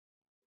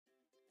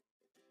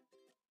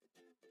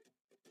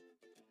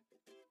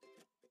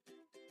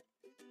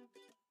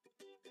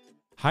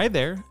Hi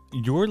there.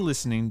 You're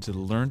listening to the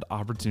Learned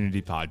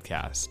Opportunity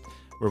Podcast,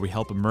 where we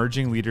help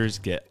emerging leaders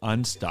get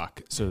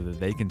unstuck so that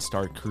they can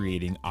start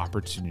creating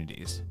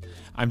opportunities.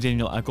 I'm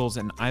Daniel Eccles,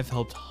 and I've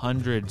helped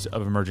hundreds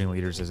of emerging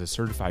leaders as a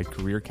certified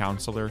career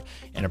counselor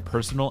and a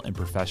personal and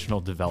professional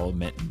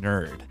development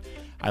nerd.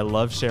 I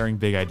love sharing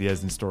big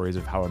ideas and stories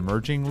of how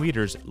emerging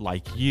leaders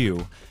like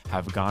you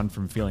have gone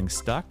from feeling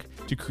stuck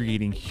to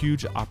creating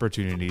huge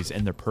opportunities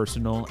in their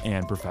personal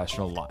and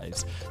professional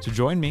lives. So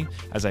join me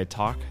as I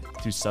talk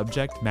to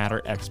subject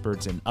matter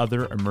experts and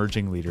other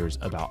emerging leaders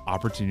about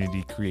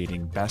opportunity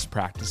creating best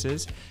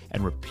practices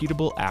and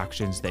repeatable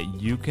actions that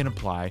you can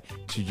apply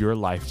to your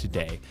life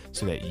today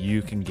so that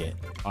you can get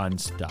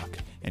unstuck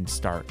and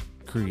start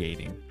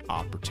creating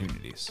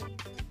opportunities.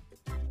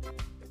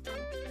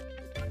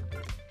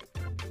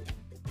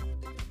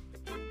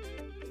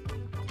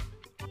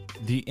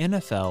 The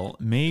NFL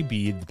may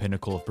be the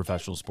pinnacle of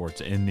professional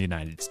sports in the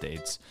United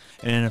States.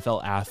 An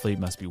NFL athlete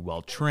must be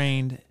well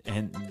trained,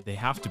 and they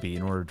have to be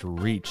in order to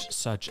reach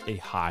such a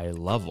high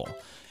level.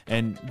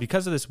 And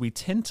because of this, we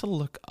tend to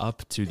look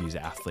up to these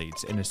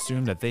athletes and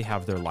assume that they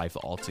have their life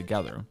all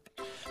together.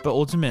 But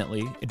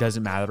ultimately, it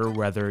doesn't matter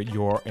whether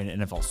you're an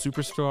NFL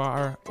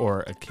superstar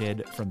or a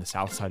kid from the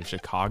south side of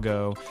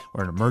Chicago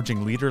or an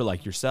emerging leader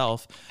like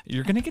yourself,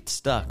 you're going to get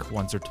stuck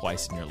once or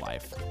twice in your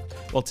life.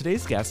 Well,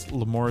 today's guest,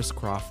 LaMorris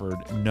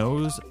Crawford,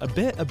 knows a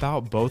bit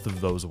about both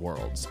of those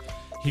worlds.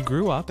 He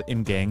grew up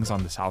in gangs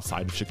on the south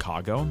side of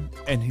Chicago,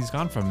 and he's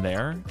gone from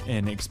there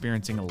and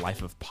experiencing a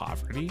life of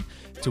poverty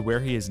to where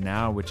he is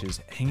now, which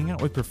is hanging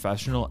out with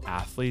professional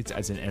athletes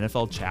as an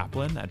NFL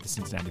chaplain at the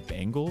Cincinnati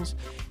Bengals,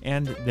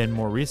 and then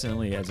more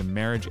recently as a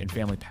marriage and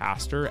family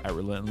pastor at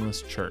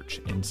Relentless Church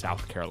in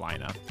South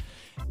Carolina.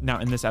 Now,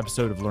 in this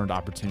episode of Learned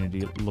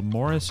Opportunity,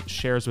 LaMorris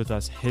shares with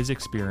us his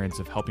experience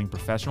of helping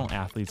professional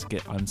athletes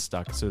get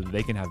unstuck so that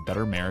they can have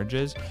better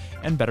marriages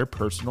and better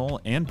personal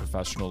and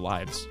professional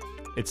lives.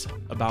 It's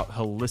about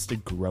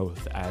holistic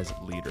growth as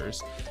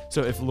leaders.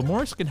 So if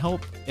LaMorris can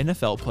help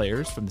NFL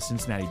players from the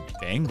Cincinnati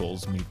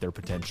Bengals meet their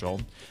potential,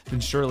 then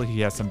surely he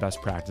has some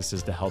best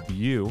practices to help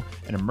you,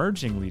 an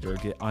emerging leader,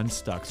 get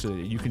unstuck so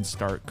that you can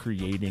start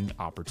creating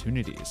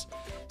opportunities.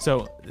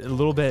 So a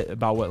little bit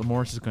about what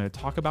LaMorris is going to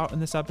talk about in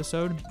this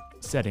episode: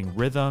 setting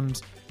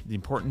rhythms, the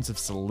importance of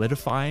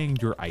solidifying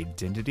your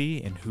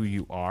identity and who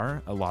you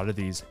are. A lot of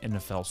these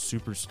NFL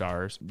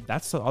superstars,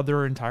 that's the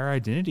other entire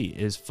identity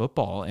is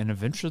football. And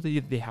eventually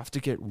they have to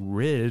get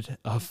rid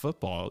of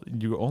football.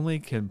 You only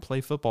can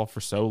play football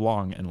for so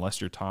long unless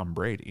you're Tom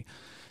Brady.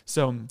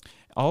 So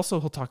also,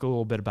 he'll talk a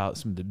little bit about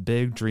some of the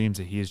big dreams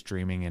that he is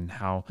dreaming and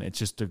how it's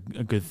just a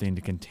good thing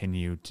to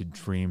continue to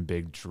dream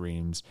big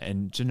dreams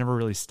and to never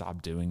really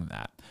stop doing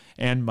that,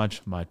 and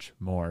much, much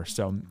more.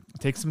 So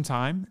take some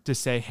time to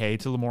say hey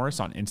to LaMorris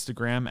on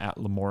Instagram at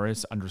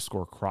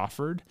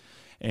LaMorris_Crawford.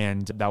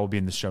 And that will be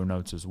in the show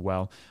notes as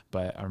well.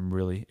 But I'm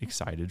really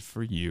excited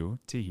for you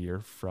to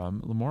hear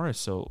from LaMorris.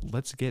 So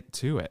let's get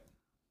to it.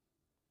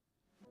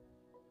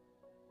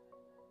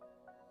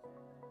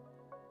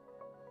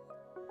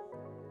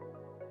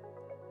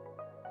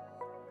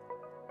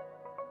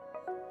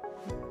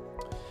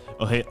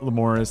 Well, hey,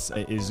 LaMorris,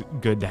 it is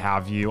good to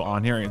have you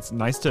on here. It's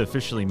nice to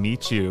officially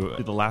meet you.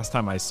 The last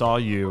time I saw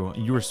you,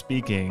 you were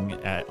speaking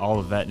at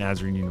Olivet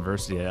Nazarene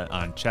University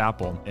on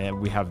Chapel, and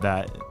we have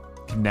that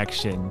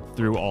connection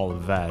through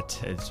Olivet.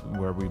 It's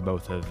where we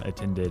both have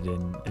attended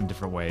in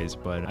different ways,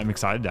 but I'm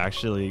excited to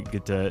actually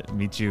get to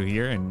meet you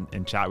here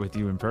and chat with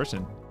you in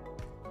person.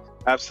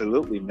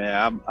 Absolutely,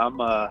 man.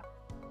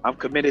 I'm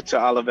committed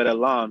to Olivet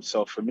alum,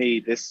 so for me,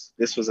 this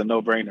was a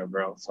no-brainer,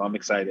 bro. So I'm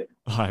excited.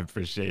 I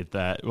appreciate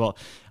that. Well,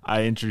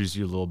 I introduced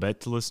you a little bit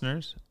to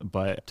listeners,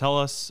 but tell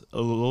us a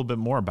little bit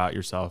more about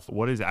yourself.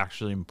 What is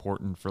actually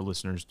important for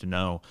listeners to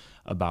know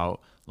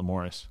about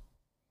LaMorris?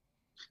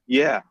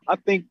 Yeah, I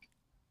think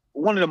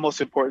one of the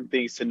most important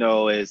things to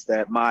know is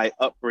that my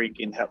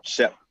upbringing helped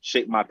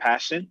shape my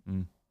passion.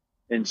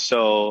 And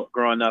so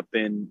growing up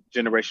in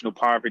generational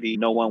poverty,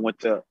 no one went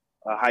to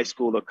high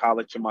school or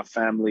college in my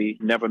family,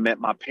 never met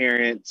my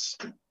parents.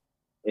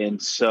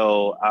 And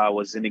so I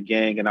was in a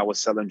gang and I was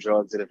selling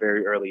drugs at a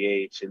very early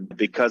age. And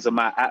because of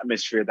my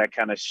atmosphere, that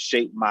kind of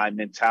shaped my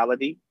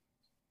mentality.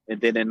 And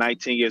then at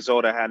 19 years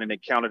old, I had an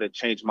encounter that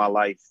changed my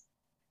life.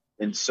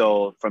 And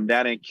so from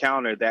that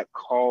encounter, that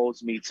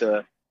caused me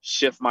to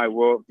shift my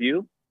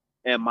worldview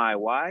and my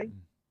why.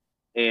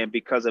 And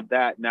because of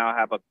that, now I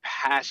have a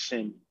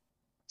passion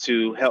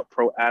to help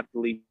pro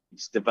athletes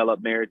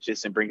develop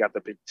marriages and bring out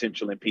the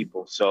potential in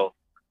people. So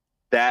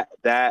that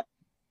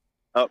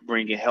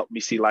upbringing helped me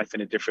see life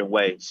in a different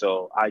way.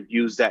 So I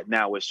use that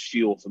now as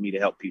fuel for me to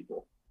help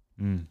people.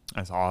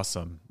 That's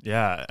awesome.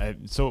 Yeah.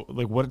 So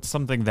like, what's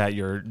something that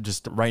you're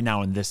just right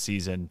now in this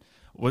season,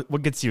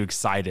 what gets you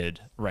excited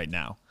right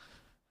now?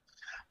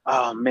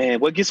 Oh man,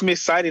 what gets me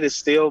excited is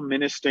still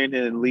ministering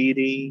and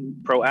leading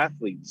pro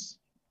athletes.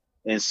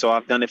 And so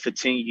I've done it for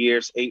 10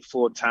 years, 8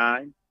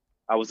 full-time.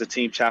 I was a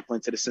team chaplain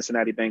to the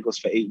Cincinnati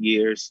Bengals for 8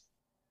 years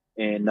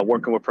and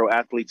working with pro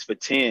athletes for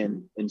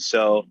 10. And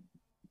so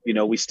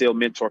We still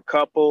mentor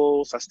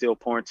couples. I still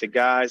pour into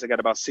guys. I got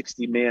about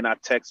 60 men I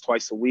text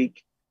twice a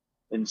week.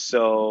 And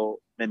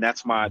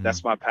that's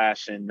my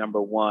passion,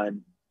 number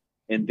one.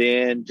 And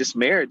then just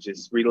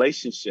marriages,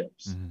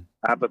 relationships.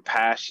 I have a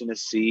passion to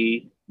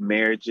see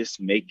marriages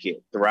make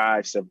it,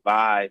 thrive,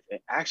 survive, and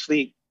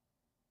actually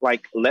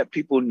let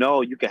people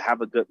know you can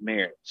have a good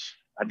marriage.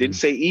 I didn't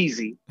say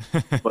easy,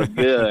 but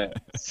good.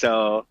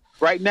 So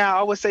right now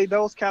I would say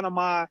those kind of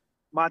my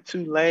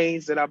two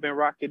lanes that I've been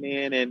rocking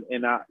in,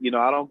 and I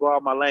don't go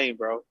out my lane,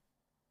 bro.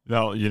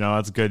 No,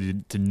 that's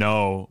good to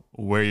know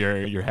where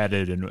you're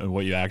headed and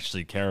what you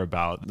actually care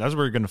about. That's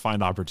where you're going to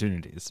find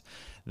opportunities.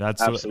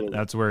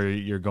 That's where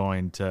you're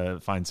going to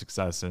find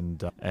success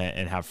and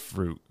have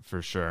fruit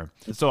for sure.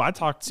 So I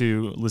talk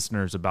to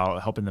listeners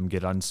about helping them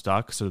get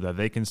unstuck so that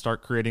they can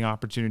start creating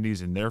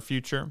opportunities in their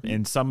future.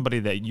 And somebody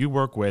that you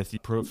work with,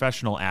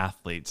 professional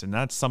athletes, and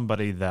that's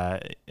somebody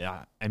that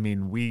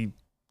we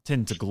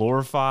tend to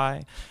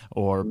glorify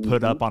or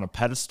put up on a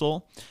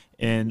pedestal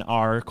in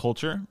our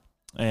culture.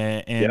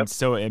 And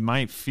so it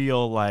might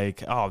feel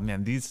like, oh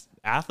man, these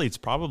athletes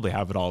probably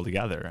have it all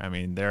together. I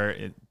mean,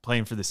 they're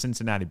playing for the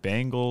Cincinnati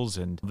Bengals,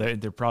 and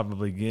they're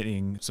probably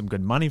getting some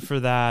good money for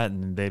that,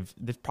 and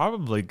they've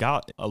probably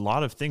got a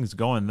lot of things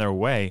going their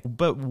way.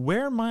 But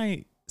where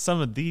might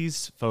some of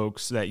these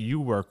folks that you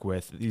work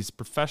with, these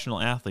professional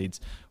athletes,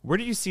 where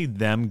do you see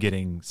them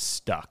getting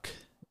stuck?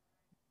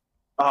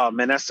 Oh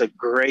man, that's a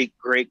great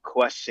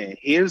question.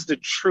 Here's the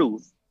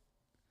truth: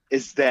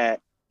 is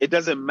that it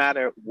doesn't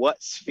matter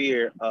what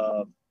sphere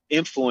of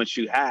influence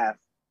you have,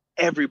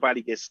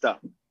 everybody gets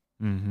stuck,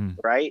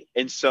 right?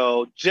 And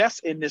so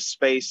just in this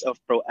space of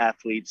pro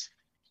athletes,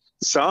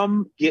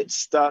 some get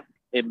stuck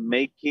in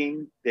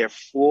making their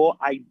full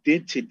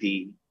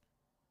identity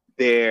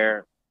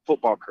their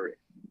football career,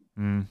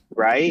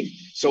 right?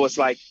 So it's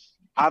like,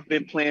 I've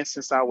been playing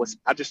since I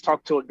just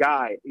talked to a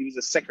guy. He was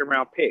a second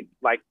round pick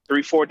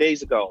 3-4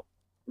 days ago.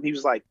 And he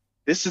was like,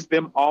 this has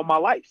been all my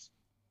life.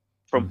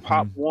 From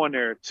Pop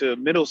Warner to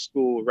middle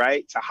school,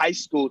 right? To high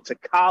school, to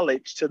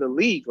college, to the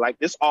league.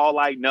 This all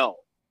I know.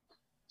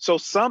 So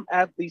some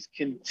athletes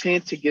can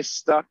tend to get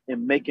stuck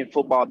in making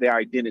football their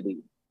identity.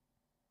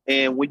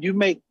 And when you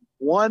make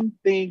one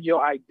thing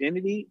your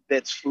identity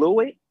that's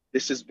fluid,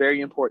 this is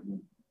very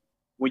important.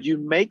 When you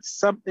make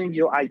something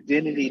your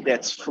identity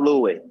that's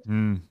fluid,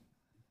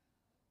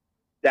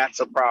 that's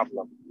a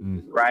problem,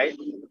 right?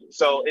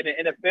 So in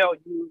the NFL,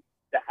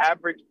 the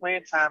average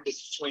playing time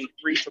is between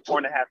 3 to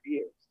 4.5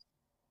 years.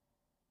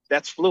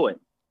 That's fluid.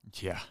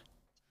 Yeah.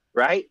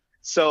 Right?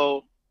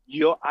 So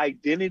your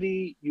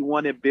identity, you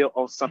want to build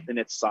on something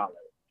that's solid.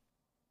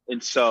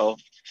 And so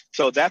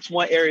that's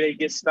one area they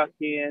get stuck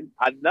in.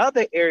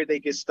 Another area they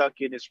get stuck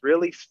in is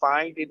really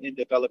finding and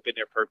developing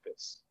their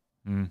purpose.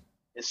 And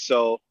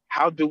so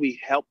how do we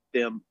help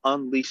them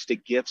unleash the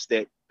gifts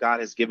that God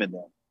has given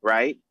them,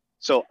 right?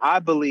 So I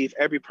believe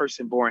every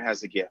person born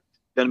has a gift.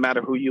 Doesn't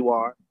matter who you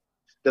are.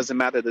 Doesn't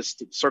matter the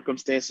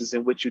circumstances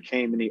in which you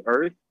came in the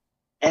earth.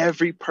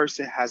 Every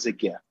person has a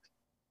gift.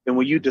 And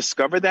when you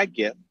discover that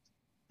gift,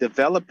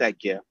 develop that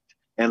gift,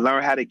 and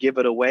learn how to give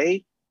it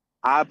away,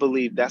 I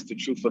believe that's the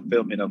true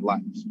fulfillment of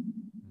life.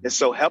 And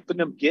so helping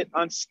them get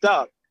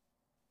unstuck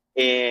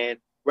and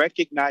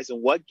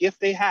recognizing what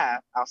gift they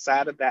have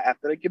outside of that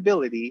athletic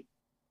ability,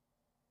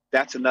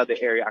 that's another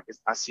area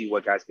I see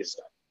where guys get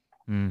stuck.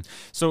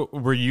 So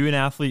were you an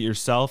athlete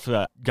yourself?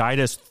 Guide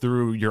us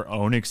through your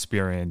own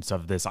experience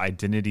of this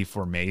identity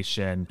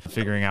formation,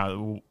 figuring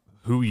out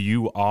who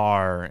you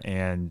are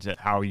and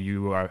how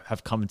you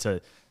have come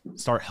to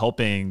start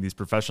helping these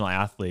professional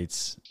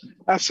athletes.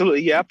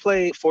 Absolutely. Yeah, I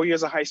played 4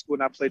 years of high school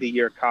and I played a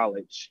year of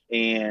college.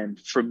 And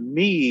for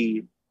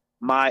me,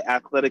 my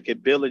athletic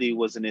ability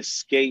was an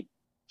escape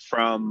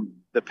from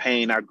the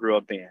pain I grew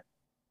up in,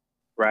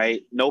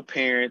 right? No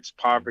parents,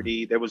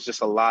 poverty. There was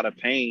just a lot of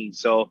pain.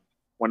 So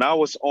when I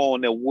was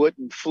on a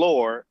wooden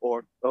floor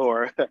or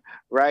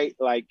right,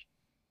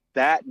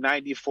 that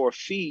 94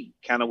 feet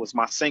kind of was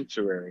my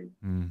sanctuary.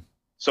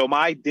 So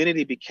my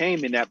identity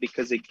became in that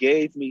because it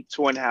gave me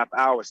 2.5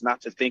 hours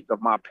not to think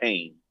of my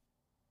pain.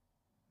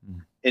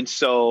 And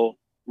so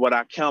what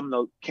I came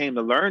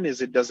to learn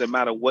is it doesn't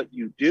matter what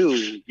you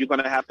do, you're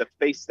going to have to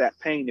face that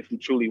pain if you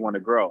truly want to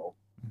grow.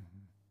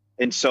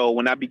 And so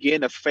when I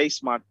began to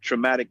face my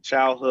traumatic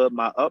childhood,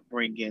 my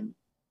upbringing,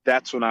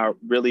 that's when I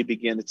really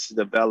began to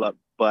develop.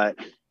 But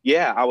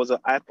yeah, I was an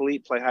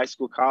athlete, played high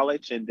school,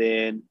 college, and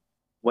then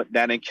when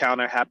that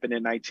encounter happened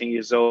at 19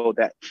 years old,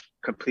 that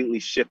completely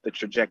shifted the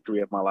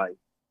trajectory of my life.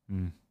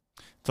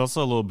 Tell us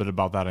a little bit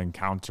about that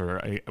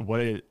encounter.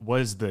 What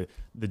is the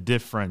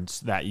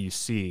difference that you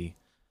see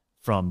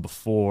from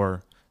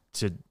before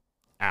to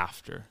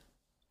after?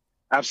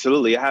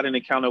 Absolutely. I had an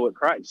encounter with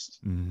Christ.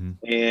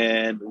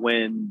 And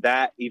when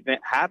that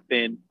event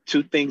happened,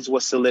 two things were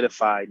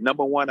solidified.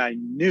 Number one, I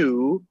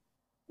knew,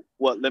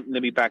 let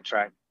me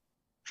backtrack.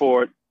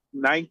 For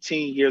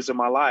 19 years of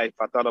my life,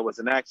 I thought it was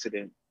an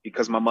accident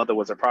because my mother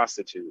was a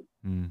prostitute.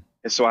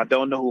 And so I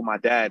don't know who my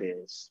dad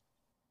is.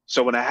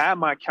 So when I had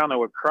my encounter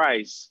with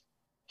Christ,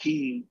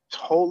 he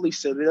totally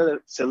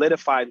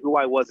solidified who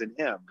I was in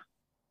him.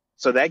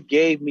 So that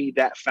gave me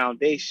that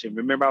foundation.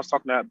 Remember, I was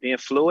talking about being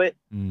fluid?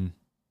 Mm.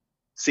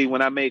 See,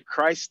 when I made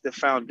Christ the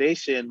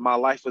foundation, my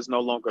life was no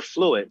longer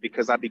fluid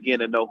because I began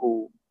to know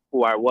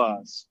who I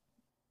was.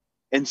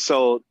 And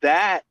so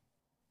that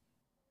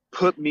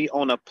put me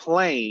on a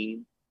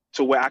plane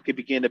to where I could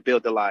begin to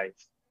build a life.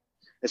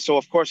 And so,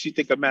 of course, you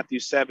think of Matthew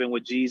 7, where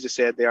Jesus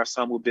said, there are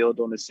some who build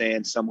on the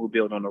sand, some who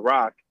build on the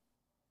rock.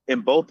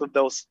 In both of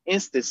those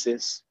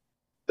instances,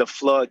 the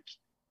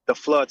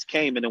floods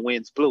came and the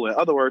winds blew. In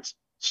other words,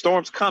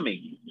 storms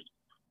coming.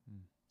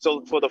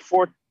 So for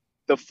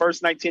the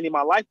first 19 in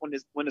my life,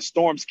 when the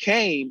storms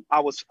came, I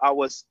was,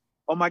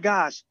 oh my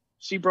gosh,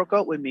 she broke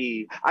up with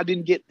me. I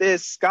didn't get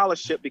this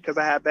scholarship because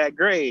I had bad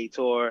grades,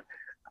 or,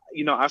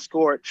 I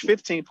scored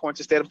 15 points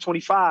instead of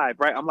 25,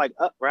 right? I'm like,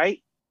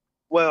 right?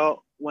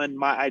 Well, when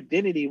my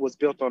identity was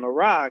built on a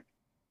rock,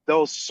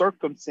 those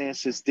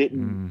circumstances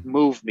didn't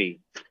move me.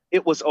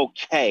 It was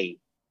okay.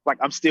 Like,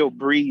 I'm still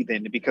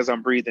breathing, because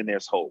I'm breathing,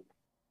 there's hope.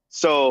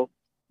 So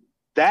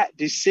that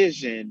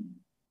decision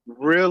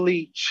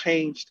really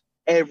changed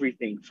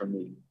everything for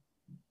me.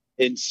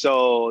 And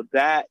so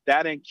that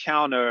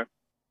encounter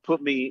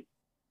put me,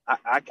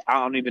 I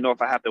don't even know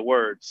if I have the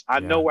words. I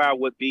know where I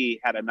would be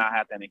had I not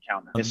had that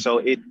encounter. And so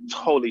it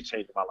totally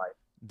changed my life.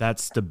 That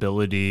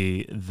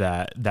stability,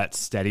 that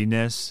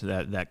steadiness,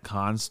 that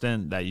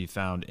constant that you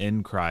found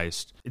in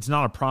Christ, it's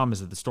not a promise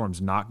that the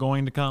storm's not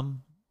going to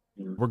come.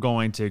 We're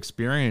going to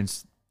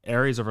experience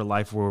areas of our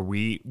life where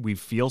we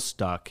feel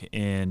stuck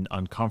in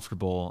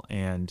uncomfortable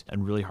and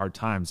really hard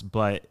times.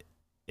 But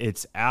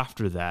it's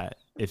after that,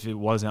 if it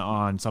wasn't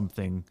on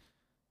something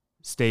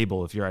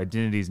stable, if your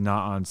identity is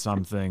not on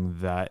something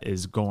that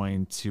is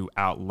going to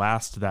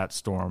outlast that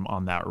storm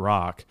on that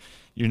rock,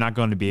 you're not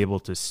going to be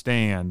able to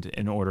stand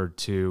in order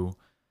to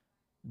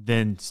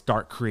then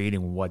start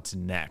creating what's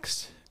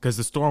next, because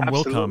the storm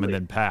will come and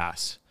then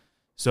pass.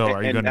 So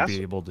are you going to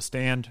be able to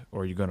stand,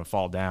 or are you going to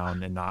fall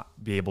down and not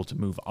be able to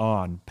move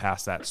on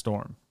past that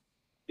storm?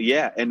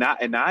 Yeah. And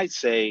I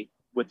say,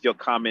 with your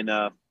comment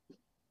of,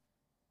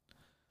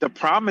 the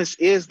promise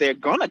is they're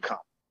going to come.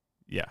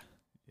 Yeah.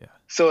 Yeah.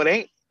 So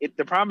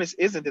the promise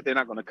isn't that they're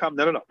not going to come.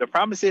 No. The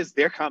promise is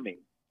they're coming.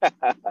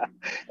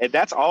 And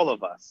that's all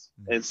of us.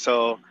 And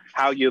so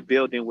how you're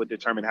building would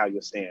determine how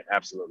you'll stand.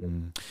 Absolutely.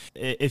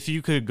 If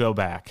you could go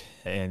back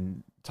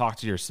and talk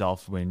to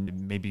yourself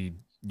when maybe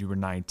you were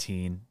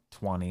 19,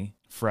 20,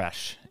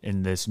 fresh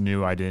in this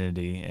new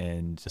identity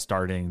and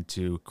starting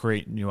to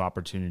create new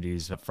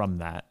opportunities from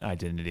that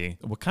identity,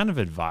 what kind of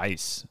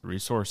advice,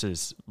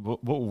 resources,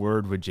 what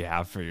word would you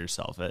have for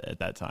yourself at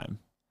that time?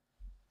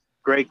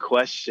 Great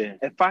question.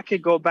 If I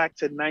could go back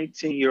to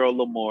 19-year-old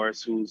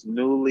LaMorris, who's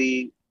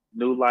new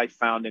life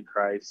found in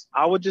Christ,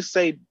 I would just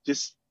say,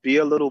 just be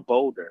a little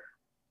bolder.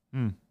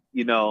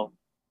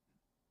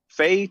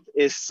 Faith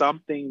is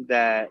something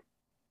that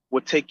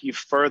will take you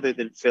further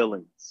than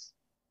feelings,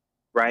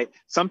 right?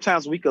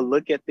 Sometimes we could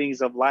look at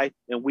things of life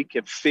and we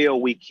can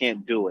feel we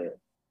can't do it,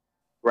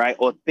 right?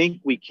 Or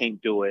think we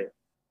can't do it.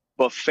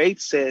 But faith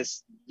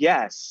says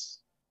yes.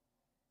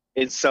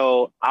 And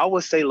so I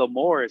would say,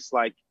 LaMorris,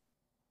 like,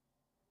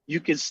 you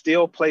can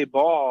still play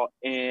ball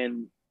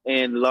and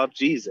love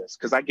Jesus,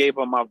 because I gave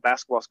him my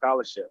basketball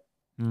scholarship.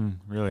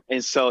 Really?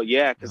 And so,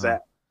 because I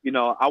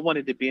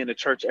wanted to be in the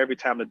church every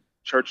time the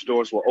church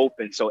doors were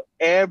open. So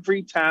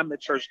every time the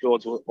church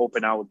doors were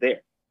open, I was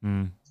there.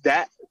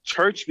 That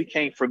church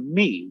became, for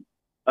me,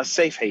 a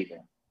safe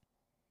haven.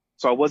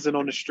 So I wasn't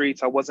on the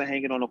streets. I wasn't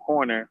hanging on the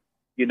corner.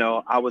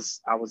 I was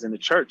in the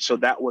church. So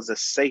that was a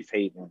safe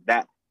haven.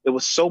 That it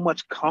was so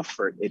much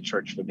comfort in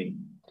church for me.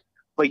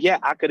 But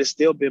I could have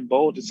still been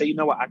bold to say, you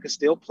know what, I could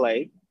still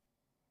play.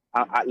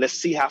 Let's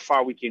see how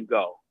far we can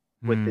go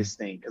with this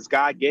thing, because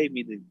God gave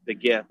me the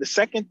gift. The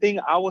second thing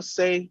I would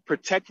say,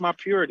 protect my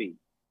purity,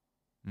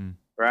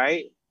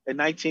 right? At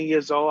 19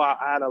 years old, I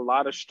had a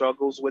lot of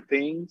struggles with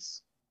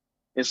things.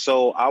 And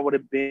so I would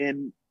have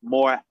been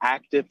more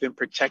active in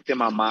protecting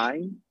my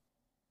mind,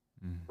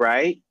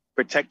 right?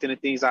 Protecting the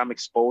things I'm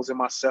exposing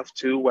myself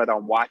to, whether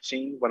I'm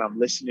watching, what I'm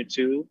listening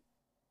to.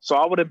 So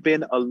I would have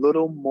been a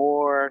little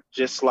more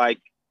just like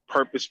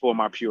purposeful in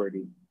my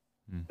purity.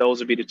 Those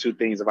would be the two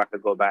things if I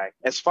could go back.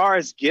 As far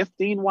as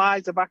gifting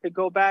wise, if I could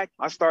go back,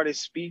 I started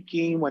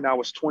speaking when I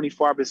was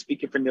 24. I've been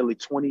speaking for nearly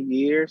 20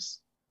 years.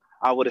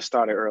 I would have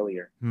started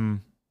earlier.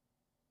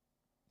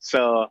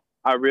 So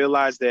I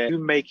realized that you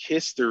make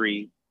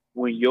history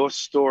when your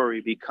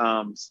story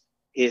becomes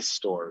his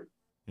story.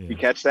 Yeah. You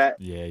catch that?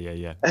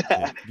 Yeah.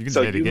 You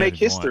so you make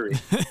history.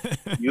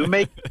 You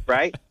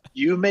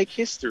make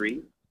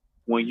history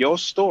when your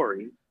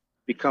story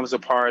becomes a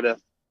part of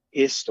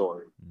his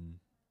story.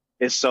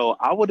 And so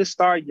I would have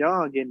started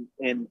young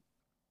and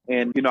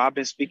I've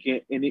been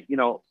speaking in,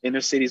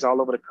 inner cities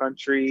all over the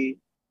country,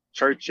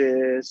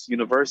 churches,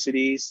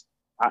 universities.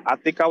 I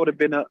think I would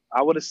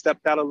have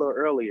stepped out a little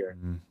earlier.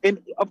 And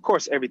of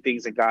course,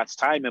 everything's in God's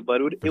timing, but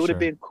it would have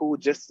been cool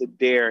just to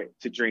dare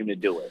to dream to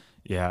do it.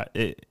 Yeah.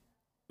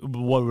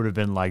 what would have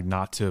been like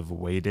not to have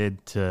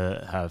waited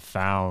to have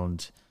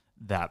found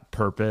that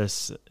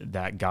purpose,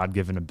 that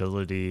God-given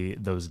ability,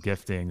 those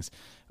giftings?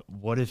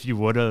 What if you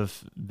would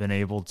have been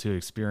able to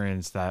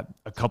experience that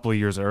a couple of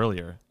years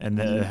earlier and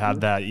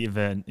have that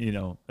even,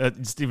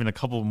 just even a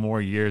couple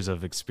more years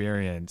of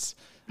experience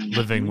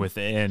living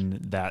within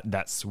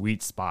that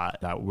sweet spot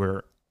that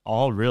we're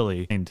all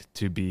really aimed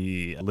to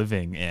be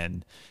living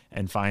in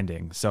and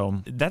finding.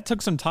 So that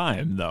took some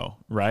time though,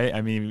 right?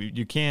 I mean,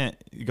 you can't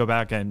go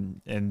back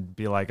and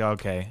be like,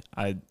 okay,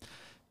 I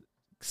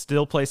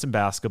still play some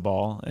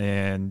basketball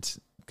and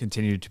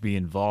continue to be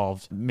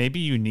involved. Maybe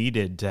you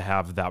needed to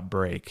have that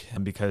break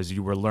because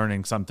you were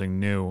learning something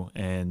new,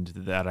 and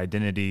that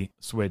identity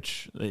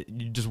switch,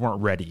 you just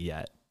weren't ready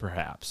yet,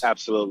 perhaps.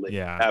 Absolutely.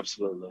 Yeah.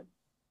 Absolutely.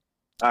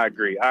 I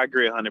agree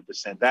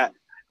 100%. That,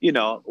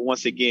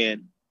 once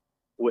again,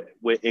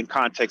 in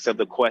context of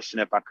the question,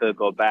 if I could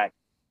go back,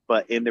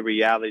 but in the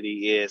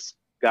reality is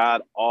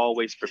God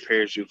always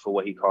prepares you for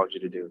what he calls you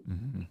to do.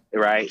 Mm-hmm.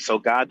 Right. So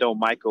God don't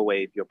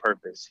microwave your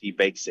purpose. He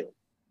bakes it.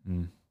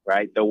 Mm.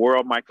 Right. The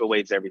world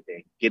microwaves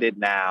everything. Get it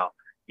now.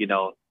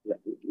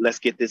 Let's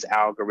get this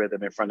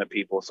algorithm in front of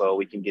people so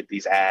we can get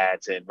these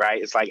ads. And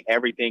right. It's like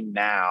everything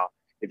now.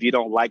 If you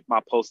don't like my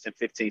post in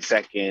 15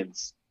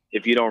 seconds,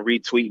 if you don't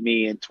retweet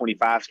me in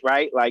 25,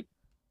 right?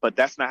 But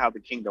that's not how the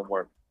kingdom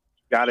works.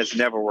 God has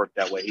never worked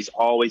that way. He's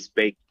always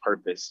baked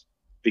purpose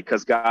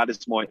because God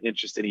is more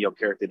interested in your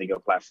character than your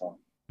platform.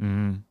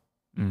 Mm-hmm.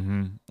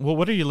 Mm-hmm. Well,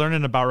 what are you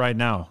learning about right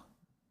now?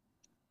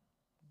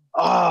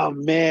 Oh,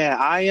 man,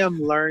 I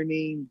am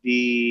learning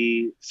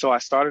so I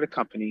started a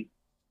company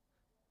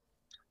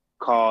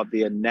called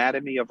the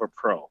Anatomy of a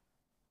Pro.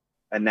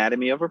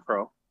 Anatomy of a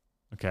Pro.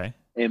 Okay.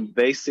 And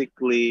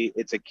basically,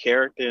 it's a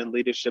character and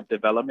leadership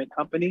development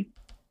company.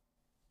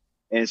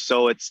 And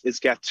so it's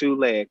got two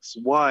legs.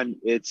 One,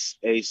 it's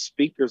a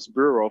speakers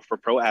bureau for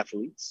pro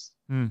athletes.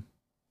 Mm.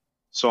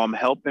 So I'm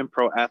helping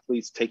pro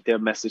athletes take their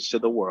message to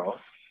the world.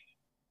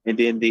 And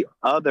then the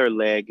other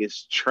leg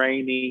is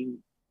training,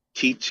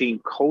 teaching,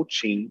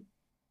 coaching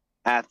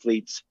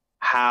athletes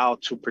how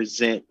to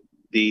present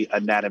the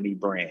Anatomy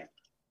brand.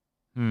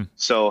 Mm.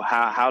 So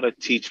how to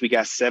teach, we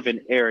got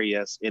 7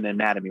 areas in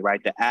anatomy,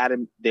 right?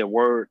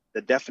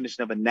 The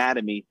definition of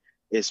anatomy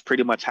is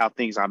pretty much how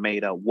things are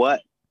made up.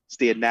 What's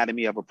the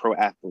anatomy of a pro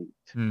athlete?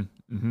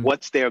 Mm-hmm.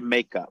 What's their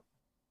makeup?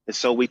 And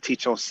so we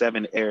teach on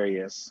 7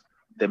 areas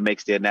that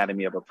makes the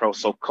anatomy of a pro.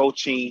 So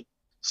coaching,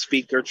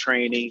 speaker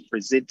training,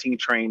 presenting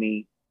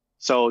training.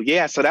 So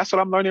so that's what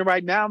I'm learning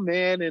right now,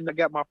 man. And I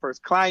got my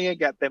first client,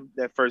 got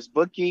their first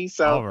booking.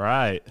 So all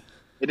right.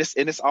 And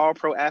it's all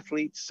pro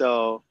athletes.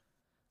 So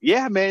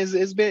yeah, man,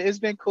 it's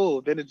been cool.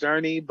 It's been a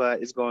journey,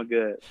 but it's going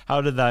good. How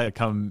did that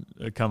come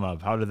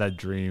up? How did that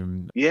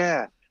dream?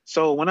 Yeah.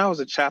 So when I was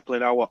a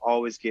chaplain, I would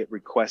always get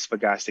requests for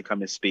guys to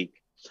come and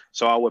speak.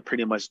 So I would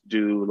pretty much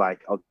do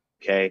like,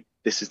 okay,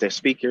 this is their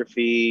speaker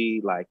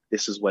fee. Like,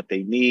 this is what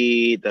they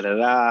need,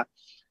 da-da-da.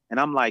 And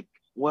I'm like,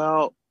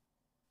 well,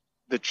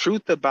 the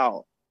truth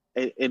about,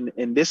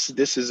 and this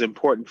is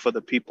important for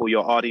the people,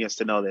 your audience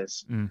to know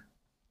this. Mm.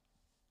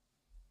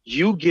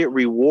 You get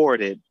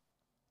rewarded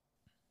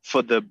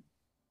for the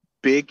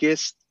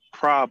biggest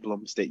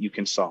problems that you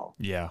can solve.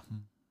 Yeah.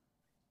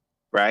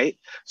 Right?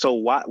 So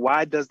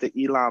why does the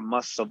Elon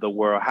Musk of the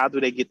world, how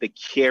do they get to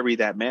carry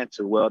that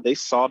mantle? Well, they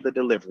solve the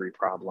delivery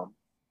problem.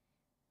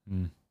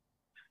 Mm.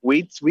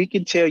 We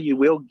can tell you,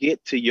 we'll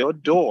get to your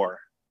door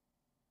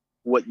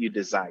what you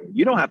desire.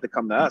 You don't have to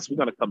come to us. We're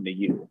going to come to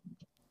you.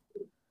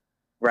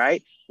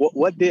 Right?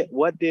 What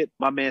did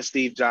my man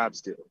Steve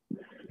Jobs do?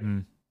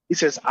 Mm. He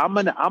says, I'm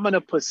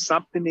gonna put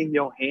something in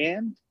your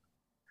hand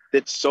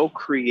that's so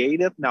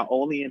creative, not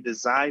only in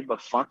design,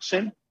 but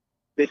function,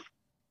 that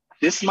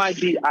this might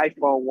be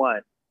iPhone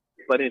 1,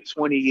 but in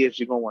 20 years,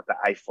 you're going to want the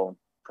iPhone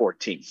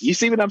 14. You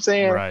see what I'm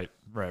saying? Right.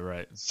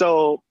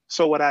 So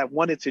what I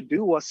wanted to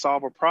do was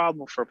solve a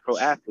problem for pro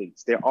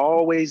athletes. They're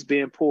always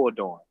being pulled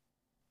on,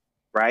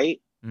 right?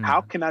 Mm.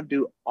 How can I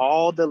do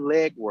all the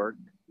legwork,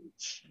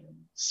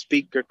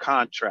 speaker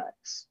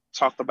contracts,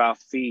 talk about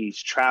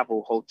fees,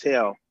 travel,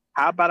 hotel?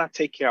 How about I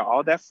take care of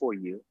all that for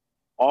you?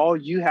 All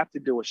you have to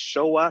do is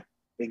show up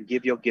and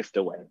give your gift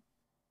away.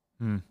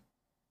 Mm.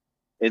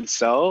 And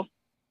so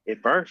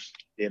it burst,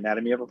 the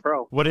Anatomy of a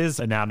Pro. What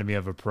is Anatomy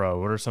of a Pro?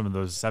 What are some of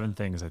those 7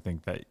 things I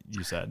think that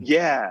you said?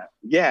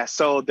 Yeah.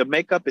 So the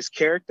makeup is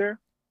character,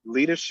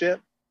 leadership,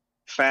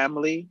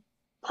 family,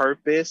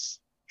 purpose,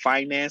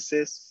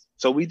 finances.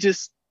 So we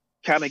just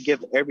kind of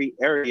give every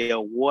area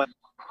what,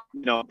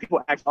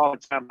 people ask all the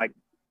time, like,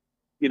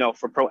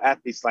 for pro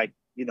athletes, like,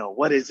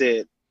 what is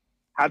it?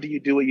 How do you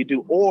do what you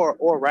do? Or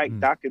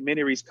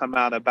documentaries come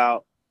out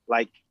about,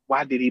 like,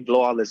 why did he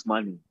blow all his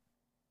money?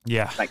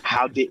 Yeah. Like,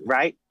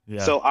 right?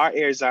 Yeah. So our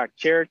areas are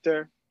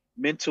character,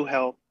 mental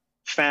health,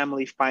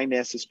 family,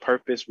 finances,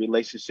 purpose,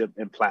 relationship,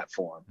 and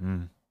platform.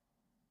 Mm.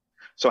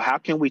 So how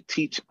can we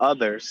teach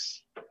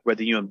others,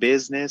 whether you're in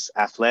business,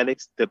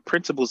 athletics, the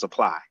principles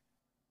apply?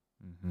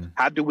 Mm-hmm.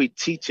 How do we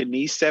teach in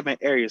these 7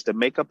 areas, the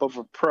makeup of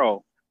a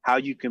pro, how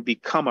you can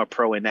become a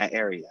pro in that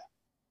area?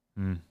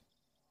 Mm.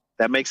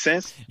 That makes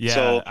sense? Yeah,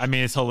 So, I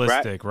mean, it's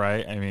holistic,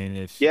 right? I mean,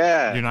 if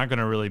yeah, you're not going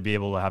to really be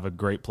able to have a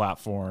great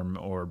platform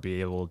or be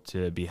able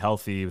to be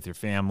healthy with your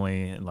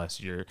family unless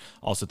you're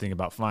also thinking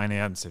about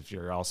finance, if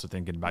you're also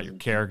thinking about your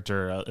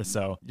character.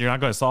 So you're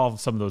not going to solve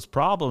some of those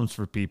problems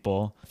for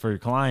people, for your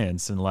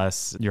clients,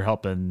 unless you're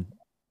helping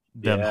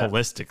them yeah,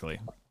 holistically.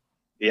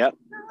 yep,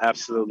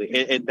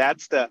 absolutely. And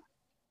that's the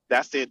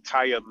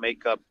entire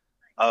makeup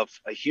of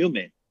a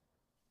human,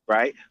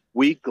 right?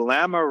 We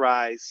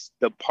glamorize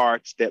the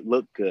parts that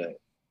look good.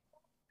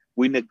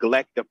 We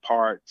neglect the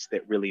parts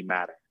that really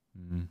matter.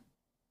 Mm-hmm.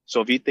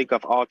 So if you think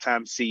of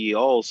all-time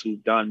CEOs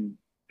who've done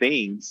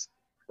things,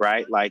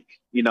 right? Like,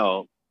 you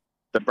know,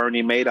 the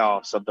Bernie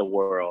Madoffs of the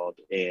world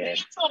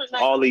and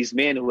all these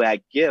men who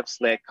had gifts,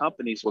 led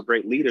companies, were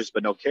great leaders,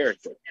 but no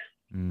character,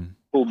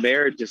 who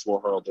marriages were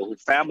horrible, who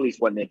families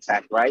weren't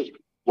intact, right?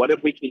 What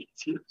if we can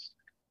teach,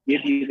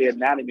 give you the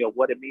anatomy of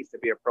what it means to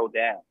be a pro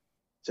dad,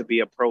 to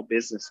be a pro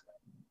businessman,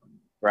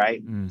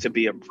 right? To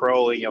be a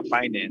pro in your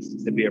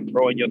finances, to be a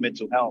pro in your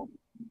mental health,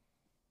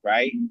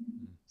 right?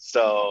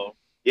 So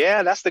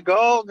yeah, that's the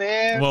goal,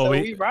 man. Well, So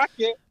we rock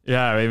it.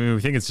 Yeah, I mean,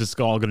 we think it's just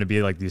all going to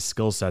be like these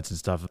skill sets and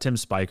stuff. Tim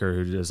Spiker,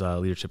 who does a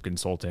leadership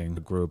consulting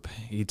group,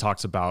 he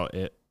talks about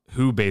it.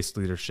 Who-based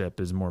leadership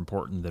is more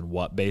important than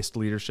what-based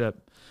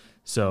leadership.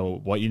 So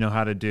what you know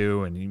how to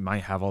do, and you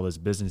might have all this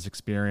business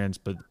experience,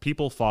 but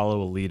people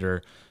follow a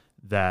leader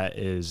that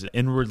is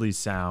inwardly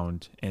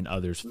sound and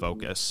others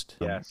focused.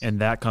 Yes. And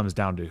that comes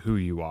down to who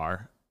you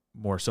are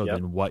more so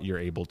than what you're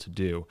able to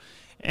do.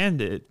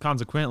 And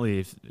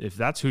consequently, if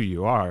that's who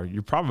you are,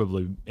 you're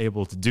probably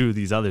able to do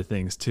these other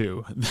things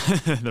too,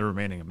 the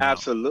remaining amount.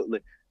 Absolutely.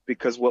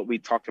 Because what we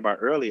talked about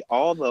earlier,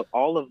 all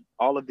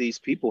of these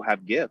people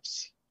have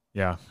gifts.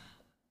 Yeah.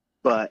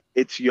 But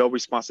it's your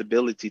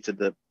responsibility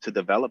to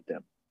develop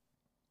them.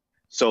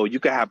 So you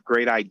could have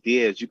great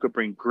ideas. You could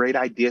bring great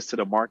ideas to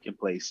the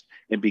marketplace.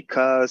 And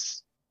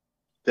because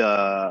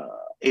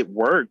it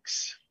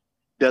works,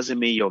 doesn't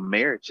mean your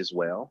marriage is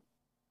well.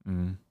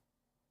 Mm.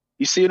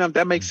 You see what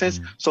that makes sense?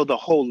 So the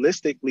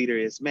holistic leader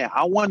is, man,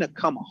 I want to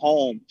come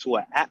home to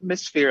an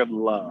atmosphere of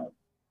love,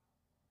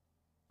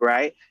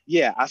 right?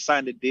 Yeah, I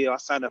signed a deal. I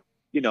signed up,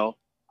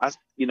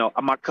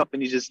 my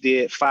company just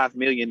did $5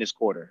 million this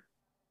quarter.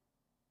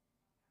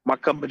 My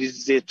company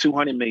just did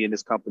 200 million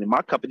this company.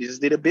 My company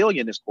just did $1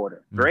 billion this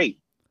quarter. Great.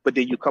 But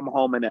then you come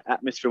home in an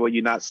atmosphere where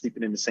you're not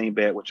sleeping in the same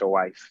bed with your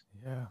wife.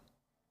 Yeah.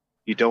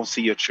 You don't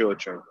see your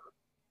children.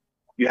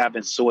 You're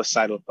having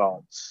suicidal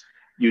thoughts.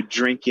 You're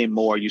drinking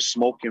more. You're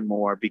smoking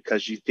more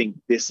because you think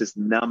this is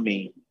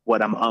numbing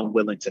what I'm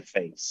unwilling to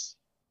face.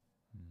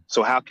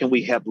 So how can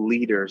we help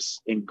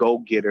leaders and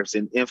go-getters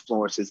and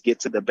influencers get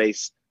to the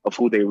base of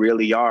who they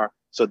really are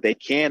so they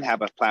can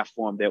have a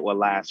platform that will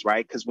last,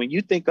 right? Because when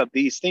you think of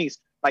these things,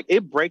 like,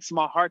 it breaks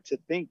my heart to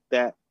think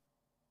that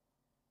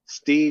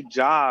Steve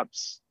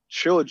Jobs'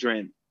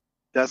 children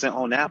doesn't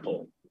own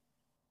Apple.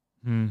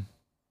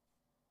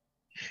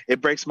 It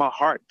breaks my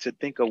heart to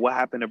think of what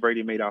happened to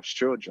Bernie Madoff's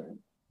children.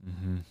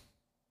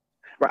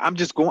 Right? I'm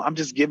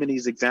just giving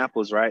these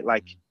examples, right?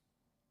 Like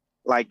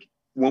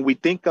when we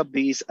think of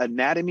these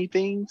anatomy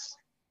things,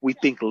 we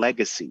think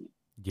legacy.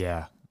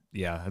 Yeah.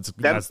 That's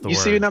the you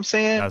word. See what I'm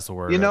saying? That's the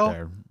word. You know, right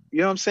there. You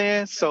know what I'm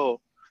saying? So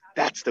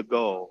that's the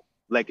goal,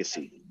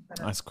 legacy.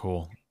 That's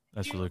cool.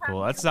 That's really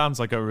cool. That sounds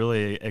like a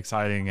really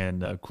exciting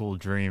and a cool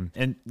dream.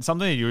 And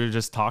something that you were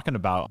just talking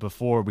about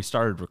before we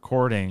started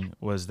recording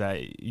was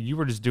that you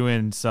were just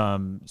doing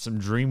some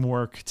dream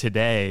work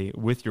today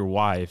with your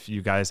wife.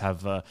 You guys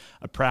have a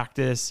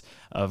practice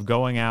of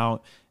going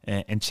out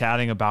and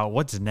chatting about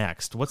what's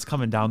next, what's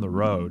coming down the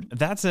road.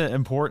 That's an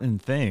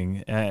important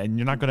thing. And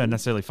you're not going to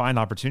necessarily find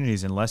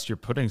opportunities unless you're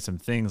putting some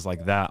things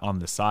like that on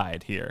the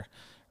side here.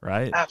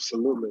 Right?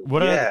 Absolutely.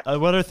 What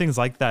are things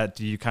like that?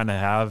 Do you kind of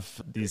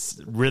have these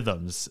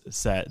rhythms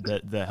set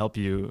that help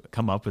you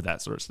come up with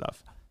that sort of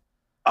stuff?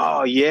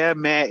 Oh yeah,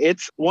 man.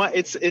 It's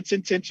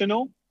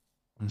intentional,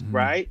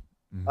 right?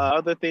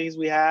 Other things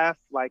we have,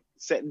 like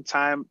setting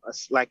time,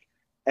 like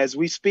as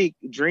we speak,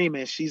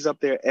 dreaming, she's up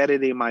there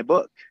editing my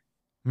book.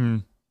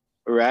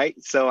 Right.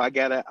 So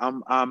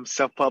I'm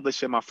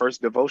self-publishing my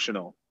first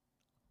devotional.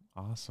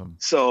 Awesome.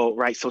 So,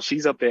 right. So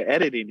she's up there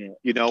editing it,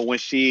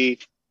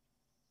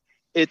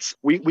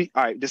 when we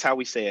all right, this is how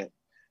we say it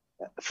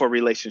for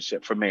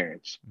relationship, for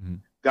marriage.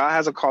 God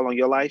has a call on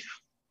your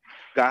life.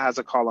 God has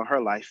a call on her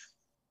life,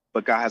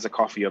 but God has a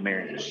call for your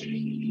marriage.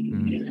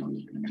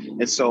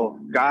 And so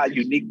God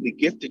uniquely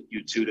gifted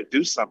you to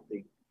do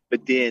something,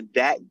 but then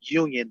that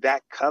union,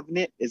 that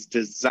covenant is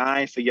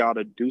designed for y'all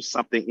to do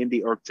something in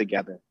the earth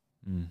together.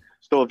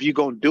 So if you're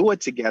going to do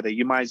it together,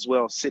 you might as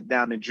well sit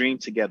down and dream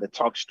together,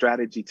 talk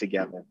strategy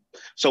together.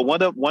 So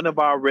one of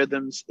our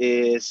rhythms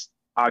is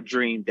our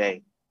dream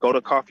day. Go to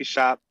a coffee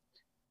shop,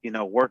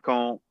 work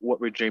on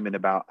what we're dreaming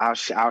about.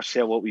 I'll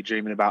share what we're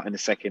dreaming about in a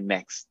second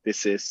next.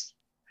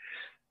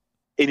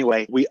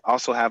 Anyway, we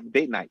also have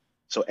date night.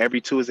 So every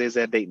Tuesday is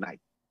that date night.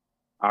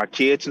 Our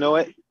kids know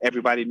it.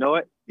 Everybody know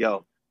it.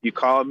 Yo, you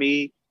call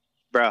me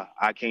bro,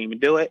 I can't even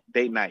do it.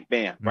 Date night,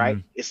 bam, right?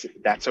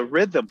 That's a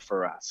rhythm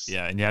for us.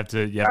 Yeah, and you have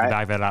to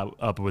back that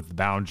up with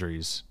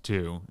boundaries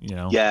too, you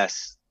know?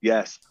 Yes.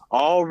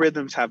 All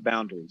rhythms have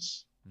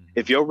boundaries.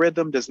 If your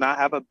rhythm does not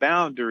have a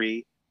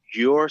boundary,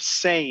 you're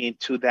saying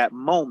to that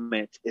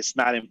moment, it's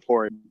not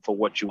important for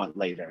what you want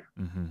later.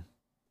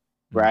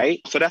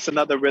 Right? So that's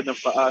another rhythm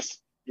for us.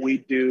 We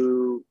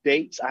do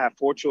dates. I have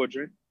 4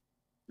 children.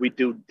 We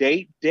do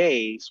date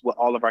days with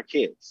all of our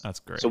kids.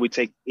 That's great. So we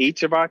take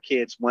each of our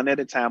kids one at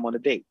a time on a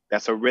date.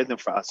 That's a rhythm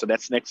for us. So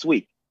that's next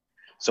week.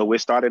 So we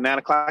start at 9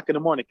 o'clock in the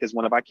morning because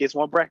one of our kids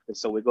want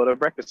breakfast. So we go to a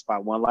breakfast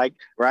spot,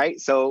 right?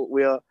 So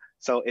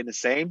in the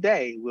same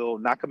day, we'll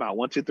knock them out.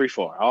 1, 2, 3,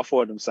 4. All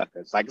 4 of them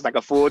suckers. It's like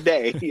a full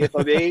day. You know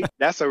what I mean?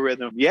 That's a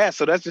rhythm. Yeah.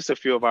 So that's just a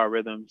few of our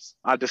rhythms.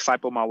 I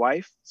disciple my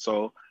wife.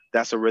 So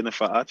that's a rhythm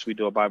for us. We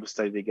do a Bible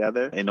study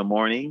together in the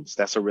mornings.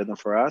 That's a rhythm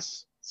for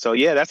us. So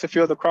yeah, that's a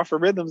few of the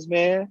Crawford rhythms,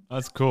 man.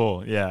 That's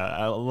cool. Yeah,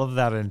 I love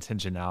that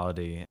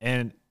intentionality.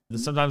 And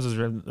sometimes those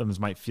rhythms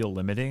might feel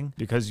limiting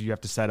because you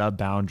have to set up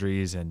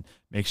boundaries and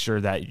make sure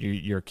that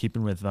you're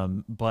keeping with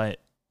them.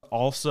 But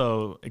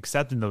also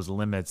accepting those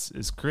limits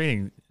is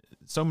creating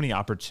so many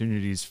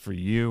opportunities for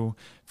you,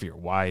 for your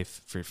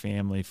wife, for your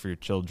family, for your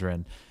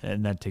children.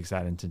 And that takes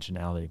that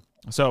intentionality.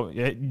 So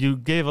you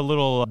gave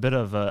a bit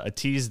of a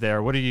tease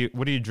there. What are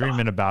you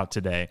dreaming about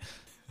today?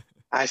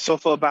 So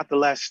for about the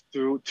last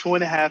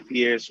 2.5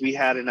 years, we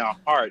had in our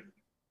heart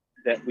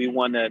that we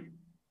want to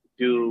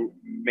do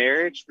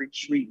marriage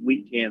retreat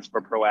weekends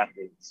for pro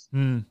athletes.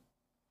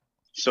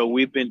 So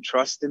we've been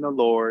trusting the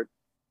Lord,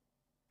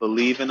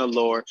 believing the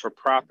Lord for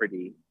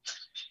property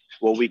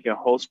where we can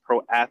host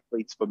pro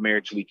athletes for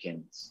marriage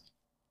weekends.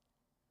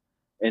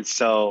 And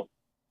so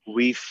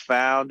we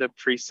found a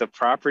piece of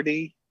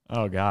property.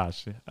 Oh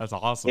gosh, that's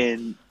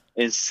awesome.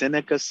 In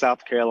Seneca,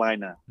 South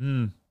Carolina.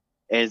 And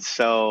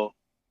so,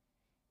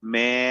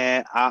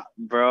 man,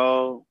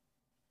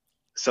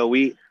 so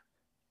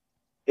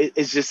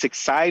it's just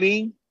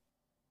exciting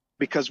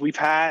because we've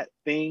had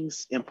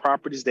things in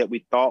properties that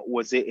we thought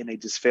was it and they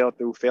just fell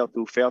through.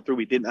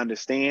 We didn't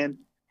understand.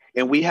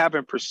 And we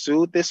haven't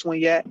pursued this one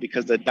yet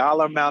because the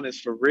dollar amount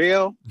is for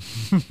real.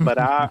 But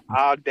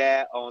our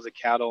dad owns a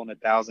cattle on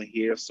 1,000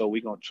 here, so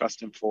we're going to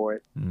trust him for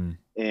it.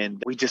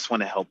 And we just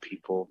want to help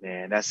people,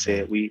 man. That's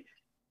it. We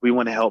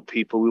want to help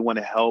people. We want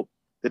to help.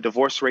 The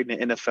divorce rate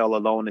in the NFL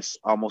alone is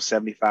almost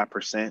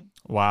 75%.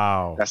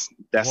 Wow. That's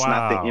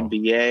not the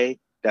NBA.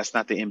 That's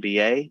not the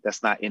NBA.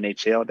 That's not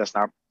NHL. That's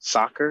not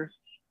soccer.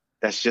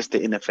 That's just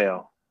the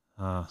NFL.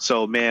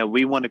 So, man,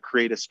 we want to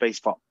create a space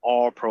for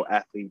all pro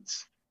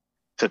athletes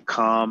to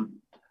come,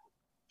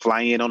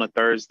 fly in on a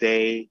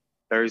Thursday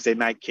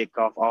night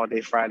kickoff, all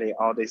day Friday,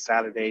 all day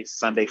Saturday,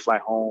 Sunday fly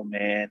home,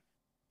 man,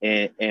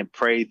 and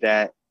pray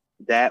that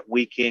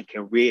weekend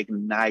can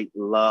reignite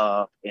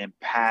love and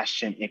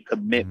passion and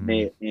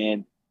commitment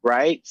and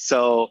right.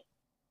 So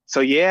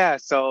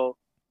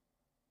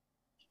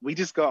we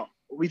just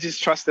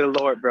trusted the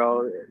Lord,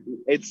 bro.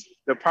 It's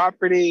the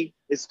property.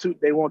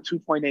 They want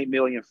 $2.8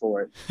 million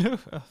for it.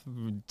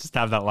 Just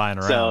have that lying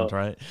around,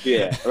 right?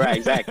 Yeah, right,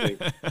 exactly.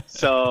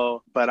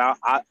 So, but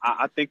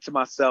I think to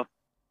myself,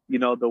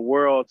 the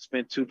world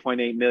spent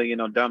 $2.8 million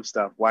on dumb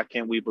stuff. Why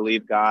can't we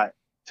believe God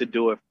to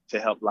do it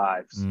to help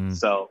lives?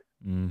 So.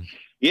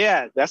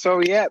 Yeah, that's where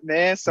we at,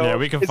 man. So yeah,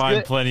 we can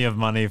find plenty of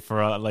money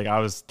for I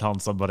was telling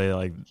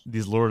somebody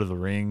these Lord of the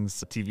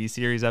Rings TV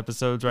series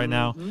episodes right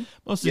now,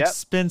 most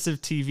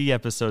expensive TV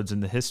episodes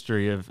in the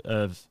history of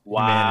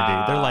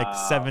humanity. They're like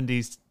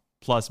 70+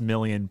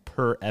 million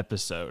per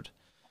episode.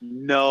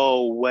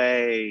 No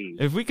way.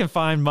 If we can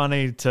find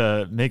money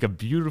to make a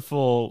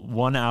beautiful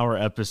 1-hour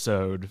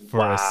episode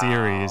for a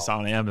series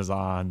on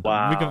Amazon,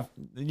 we can,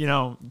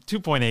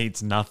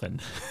 2.8's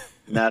nothing.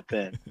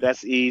 Nothing.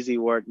 That's easy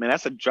work, man.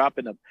 That's a drop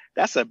in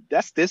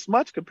that's this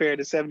much compared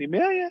to 70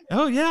 million.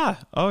 Oh yeah.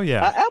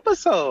 An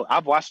episode.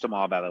 I've watched them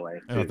all, by the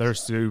way. Oh, they're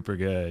super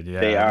good.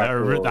 Yeah, they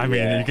are. Cool. I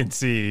mean, you can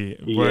see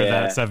where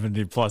that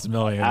 70+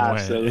 million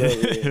went.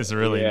 It's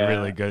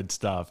really good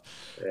stuff.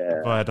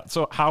 Yeah. But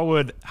so how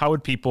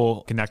would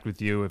people connect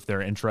with you if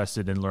they're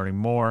interested in learning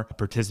more,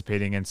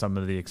 participating in some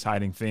of the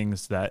exciting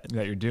things that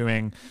you're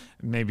doing?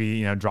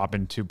 Maybe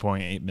dropping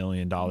 $2.8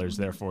 million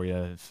there for you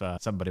if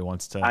somebody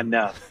wants to. I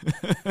know.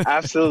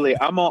 Absolutely.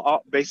 I'm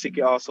on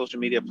basically all social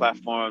media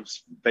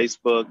platforms,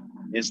 Facebook,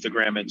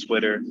 Instagram, and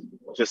Twitter,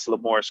 just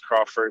LaMorris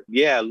Crawford.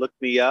 Yeah, look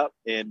me up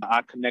and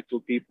I connect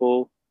with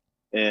people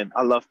and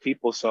I love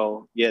people.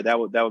 So yeah, that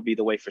would be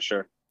the way for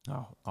sure.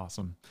 Oh,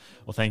 awesome.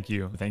 Well, thank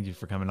you. Thank you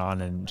for coming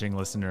on and jing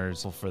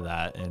listeners for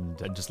that.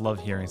 And I just love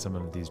hearing some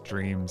of these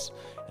dreams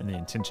and the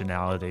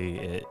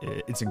intentionality.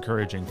 It's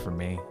encouraging for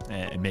me.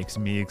 It makes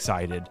me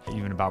excited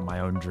even about my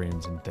own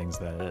dreams and things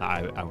that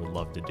I would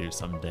love to do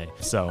someday.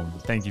 So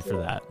thank you for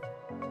that.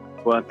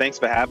 Well, thanks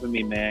for having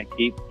me, man.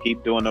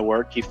 Keep doing the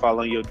work, keep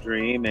following your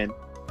dream and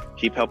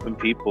keep helping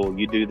people.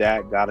 You do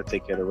that, God will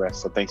take care of the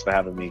rest. So thanks for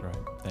having me. Right.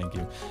 Thank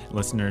you.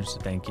 Listeners,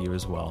 thank you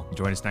as well.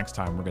 Join us next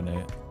time. We're going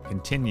to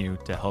continue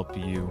to help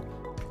you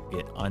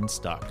get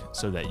unstuck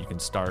so that you can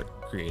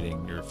start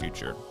creating your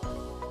future.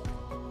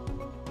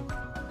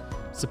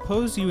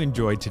 Suppose you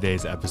enjoyed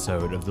today's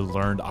episode of the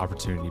Learned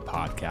Opportunity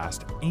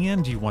Podcast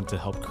and you want to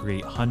help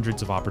create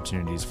hundreds of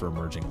opportunities for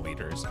emerging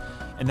leaders.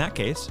 In that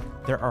case,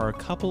 there are a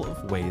couple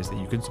of ways that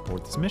you can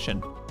support this mission.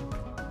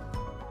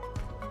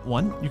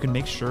 One, you can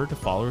make sure to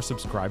follow or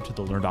subscribe to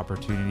the Learned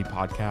Opportunity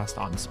Podcast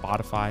on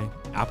Spotify,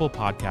 Apple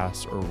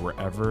Podcasts, or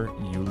wherever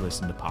you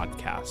listen to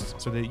podcasts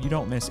so that you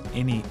don't miss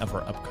any of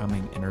our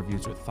upcoming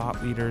interviews with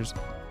thought leaders,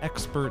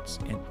 experts,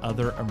 and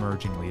other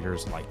emerging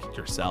leaders like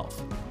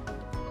yourself.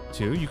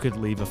 Two, you could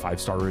leave a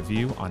 5-star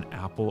review on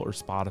Apple or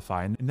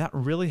Spotify, and that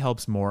really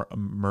helps more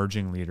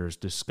emerging leaders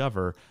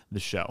discover the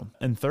show.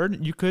 And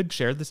third, you could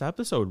share this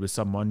episode with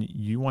someone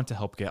you want to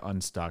help get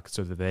unstuck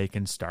so that they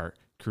can start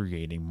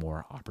creating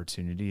more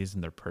opportunities in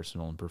their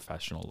personal and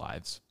professional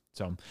lives.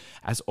 So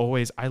as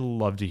always, I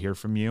love to hear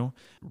from you.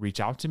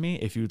 Reach out to me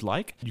if you'd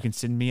like. You can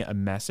send me a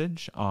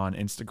message on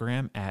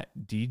Instagram at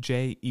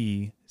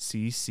DJECCLES,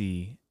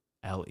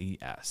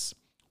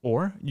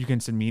 or you can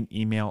send me an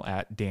email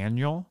at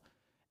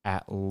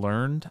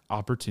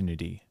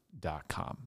daniel@learnedopportunity.com.